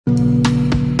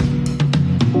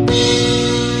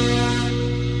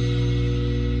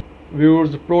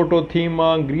Viewers, Proto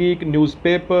Thema, Greek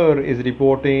newspaper, is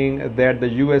reporting that the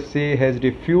USA has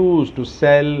refused to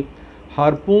sell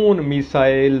Harpoon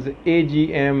missiles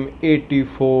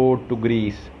AGM-84 to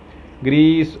Greece.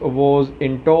 Greece was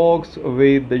in talks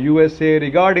with the USA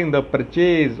regarding the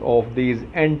purchase of these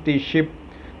anti-ship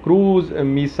cruise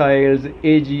missiles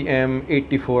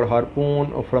AGM-84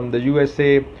 Harpoon from the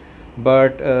USA,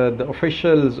 but the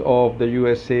officials of the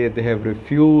USA, they have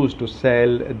refused to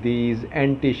sell these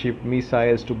anti-ship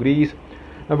missiles to Greece.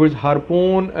 Now, with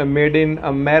Harpoon made in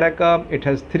America, it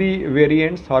has three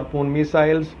variants: Harpoon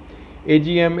missiles,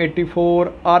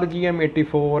 AGM-84,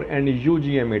 RGM-84 and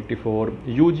UGM-84.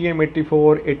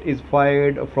 UGM-84, it is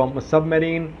fired from a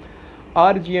submarine.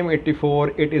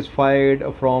 RGM-84, it is fired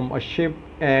from a ship.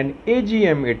 And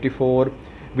AGM-84,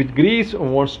 which Greece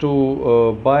wants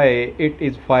to buy, it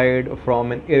is fired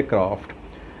from an aircraft.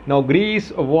 Now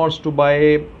Greece wants to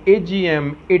buy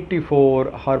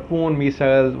AGM-84 Harpoon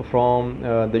missiles from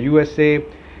the USA,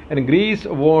 and Greece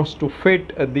wants to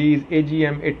fit these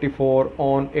AGM-84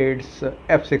 on its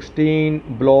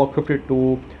F-16 Block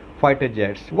 52 fighter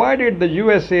jets. Why did the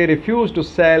USA refuse to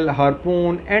sell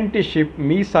Harpoon anti-ship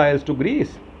missiles to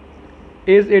Greece?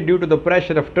 Is it due to the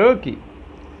pressure of Turkey?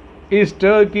 Is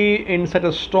Turkey in such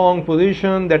a strong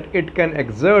position that it can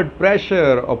exert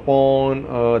pressure upon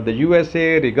the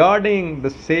USA regarding the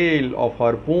sale of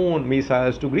Harpoon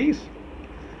missiles to Greece?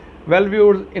 Well,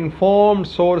 viewers, informed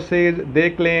sources,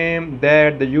 they claim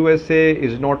that the USA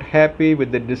is not happy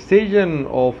with the decision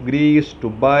of Greece to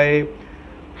buy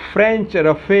French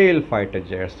Rafale fighter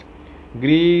jets.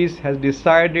 Greece has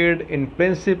decided in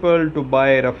principle to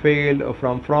buy Rafale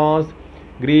from France.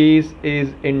 Greece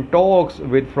is in talks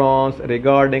with France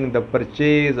regarding the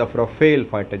purchase of Rafale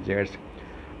fighter jets.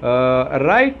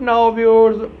 Right now,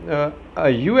 viewers,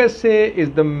 USA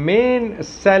is the main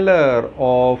seller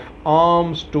of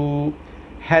arms to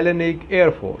Hellenic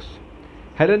Air Force.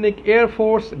 Hellenic Air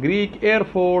Force, Greek Air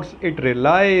Force, it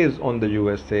relies on the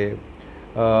USA.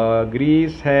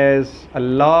 Greece has a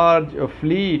large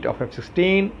fleet of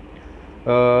F-16.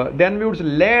 Then viewers,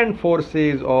 land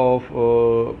forces of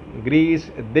Greece,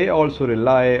 they also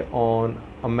rely on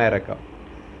America.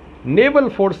 Naval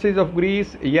forces of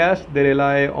Greece, yes, they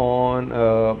rely on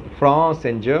France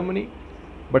and Germany,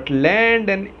 but land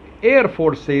and air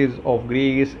forces of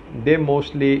Greece, they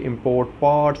mostly import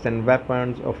parts and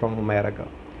weapons from America.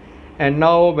 And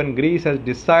now when Greece has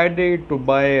decided to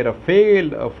buy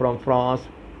Rafale from France,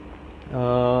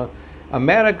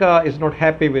 America is not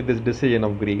happy with this decision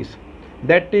of Greece.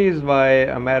 That is why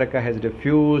America has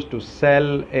refused to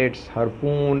sell its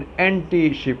Harpoon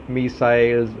anti-ship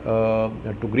missiles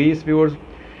to Greece, viewers.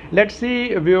 Let's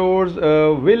see, viewers,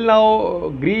 will now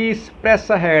Greece press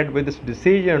ahead with this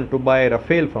decision to buy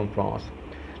Rafale from France?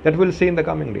 That we'll see in the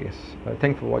coming days.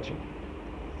 Thanks for watching.